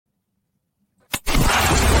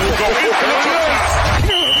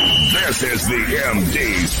This is the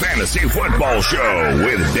MD's Fantasy Football Show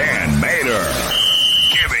with Dan Mater,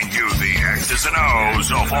 giving you the X's and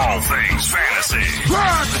O's of all things fantasy.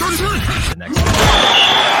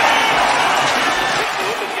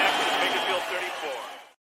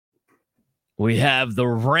 We have the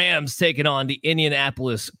Rams taking on the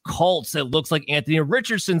Indianapolis Colts. It looks like Anthony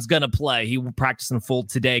Richardson's going to play. He will practice in full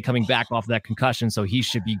today, coming back off that concussion, so he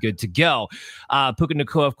should be good to go. Puka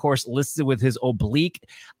Nacua, of course, listed with his oblique.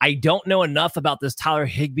 I don't know enough about this Tyler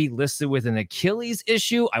Higbee listed with an Achilles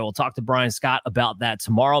issue. I will talk to Brian Scott about that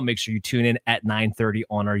tomorrow. Make sure you tune in at 9:30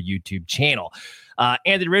 on our YouTube channel.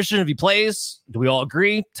 Anthony Richardson, if he plays, do we all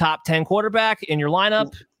agree? Top 10 quarterback in your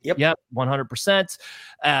lineup? Yep, 100%.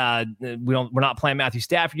 We're not playing Matthew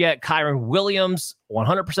Stafford yet. Kyron Williams,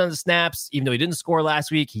 100% of the snaps. Even though he didn't score last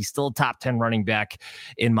week, he's still a top 10 running back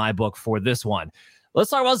in my book for this one. Let's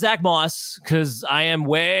talk about Zach Moss, because I am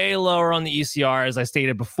way lower on the ECR, as I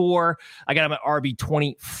stated before. I got him at RB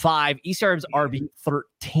 25. ECR is RB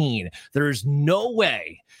 13. There's no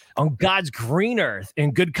way on God's green earth,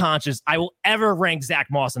 in good conscience, I will ever rank Zach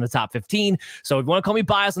Moss in the top 15. So if you want to call me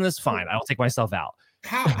biased on this, fine. I'll take myself out.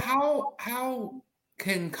 How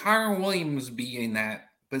can Kyron Williams be in that,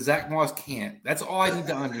 but Zach Moss can't? That's all I need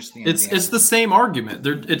to understand. It's the same argument.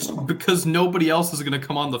 It's because nobody else is going to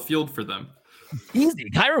come on the field for them. Easy.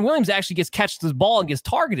 Kyron Williams actually catches the ball and gets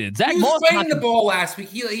targeted. Zach Moss was fighting the ball last week.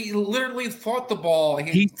 He literally fought the ball.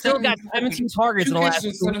 He still got 17 targets in the last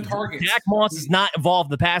 7 targets. Zach Moss is not involved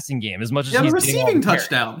in the passing game as much as he's a receiving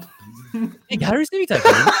touchdown. He got a receiving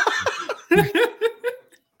touchdown.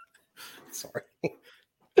 Sorry.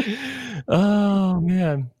 Oh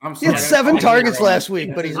man, he had 7 targets last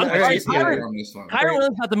week, but he's Kyron Williams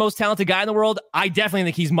not the most talented guy in the world. I definitely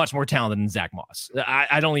think he's much more talented than Zach Moss.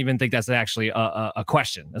 I don't even think that's actually a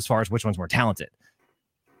question as far as which one's more talented.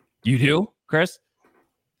 You do, Chris?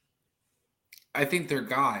 I think they're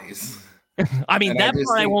guys. I mean, that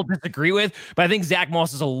part I won't disagree with, but I think Zach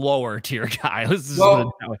Moss is a lower tier guy.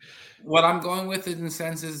 What I'm going with in the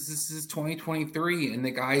sense is this is 2023, and the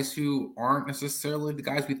guys who aren't necessarily the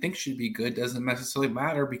guys we think should be good doesn't necessarily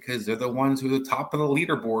matter because they're the ones who are the top of the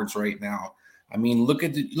leaderboards right now. I mean, look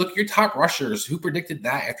at your top rushers. Who predicted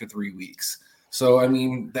that after 3 weeks? So, I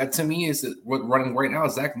mean, that to me is what running right now.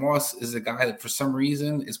 Zach Moss is a guy that for some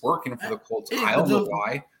reason is working for the Colts. I don't know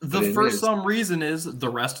why. Some reason is the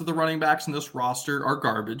rest of the running backs in this roster are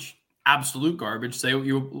garbage. Absolute garbage. Say what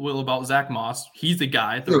you will about Zach Moss. He's the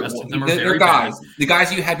guy. The rest of them are very guys. bad. The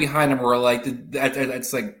guys you had behind him were like,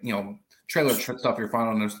 that's like, trailer stuff you're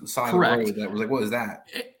finding on the side Correct. of the road. That was like, what is that?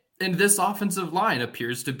 And this offensive line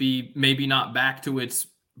appears to be maybe not back to its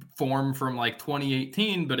form from like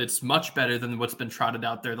 2018, but it's much better than what's been trotted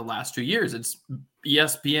out there the last 2 years. It's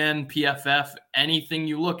ESPN, PFF, anything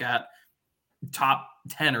you look at, top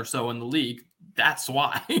 10 or so in the league. That's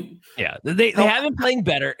why. Yeah, they have been playing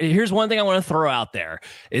better. Here's one thing I want to throw out there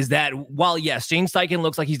is that while, yes, James Steichen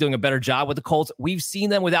looks like he's doing a better job with the Colts, we've seen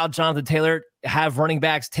them without Jonathan Taylor have running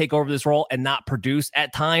backs take over this role and not produce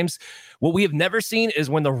at times. What we have never seen is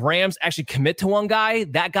when the Rams actually commit to one guy,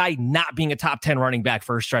 that guy not being a top 10 running back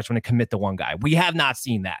for a stretch when they commit to one guy. We have not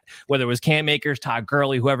seen that, whether it was Cam Akers, Todd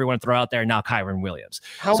Gurley, whoever you want to throw out there, now Kyron Williams.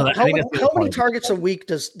 How many targets a week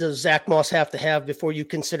does Zach Moss have to have before you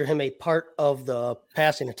consider him a part of the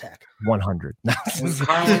passing attack? 100. Was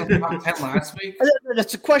Kyron top 10 last week?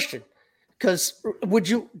 That's a question. Because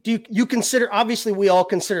do you consider, obviously we all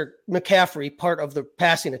consider McCaffrey part of the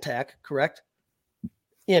passing attack, correct?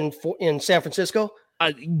 In San Francisco?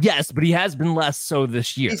 Yes, but he has been less so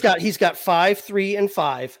this year. He's got 5, 3, and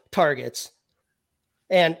 5 targets.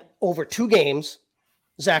 And over 2 games,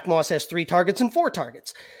 Zach Moss has 3 targets and 4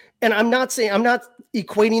 targets. And I'm not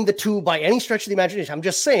equating the two by any stretch of the imagination. I'm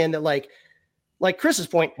just saying that like Chris's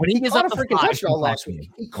point, when he gets up to 5, touchdown last week.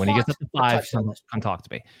 When he gets up to 5, come talk to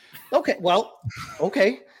me. Okay, well,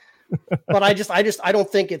 okay. But I don't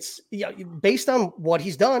think it's based on what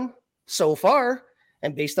he's done so far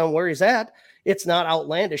and based on where he's at, it's not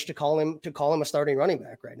outlandish to call him a starting running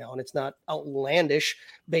back right now. And it's not outlandish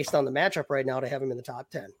based on the matchup right now to have him in the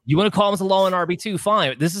top 10. You want to call him as a low in RB2?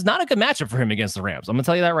 Fine. This is not a good matchup for him against the Rams. I'm going to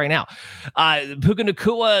tell you that right now. Puka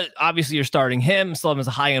Nacua, obviously you're starting him. Still have him as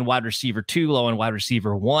a high-end wide receiver 2, low-end wide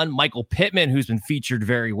receiver 1. Michael Pittman, who's been featured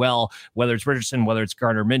very well, whether it's Richardson, whether it's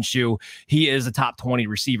Gardner Minshew, he is a top 20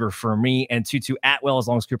 receiver for me. And Tutu Atwell, as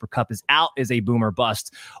long as Cooper Kupp is out, is a boomer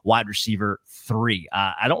bust wide receiver 3.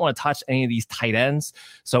 I don't want to touch any of these tight ends.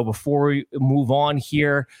 So before we move on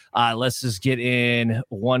here, let's just get in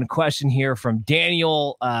one question here from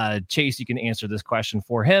Daniel. Chase, you can answer this question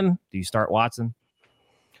for him. Do you start Watson?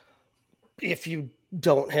 If you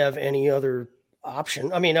don't have any other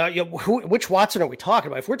option. I mean, which Watson are we talking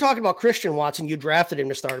about? If we're talking about Christian Watson, you drafted him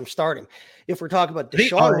to start him, start him. If we're talking about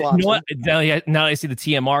Deshaun Watson. You know what? Now I see the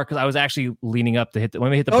TMR because I was actually leaning up to hit let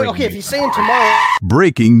me hit the okay, if he's saying tomorrow.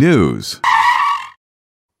 Breaking news.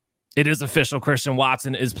 It is official. Christian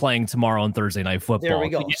Watson is playing tomorrow on Thursday Night Football. There we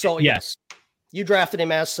go. So yes, you drafted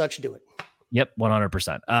him as such. Do it. Yep,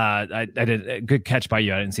 100%. I did a good catch by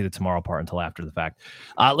you. I didn't see the tomorrow part until after the fact.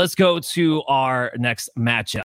 Let's go to our next matchup.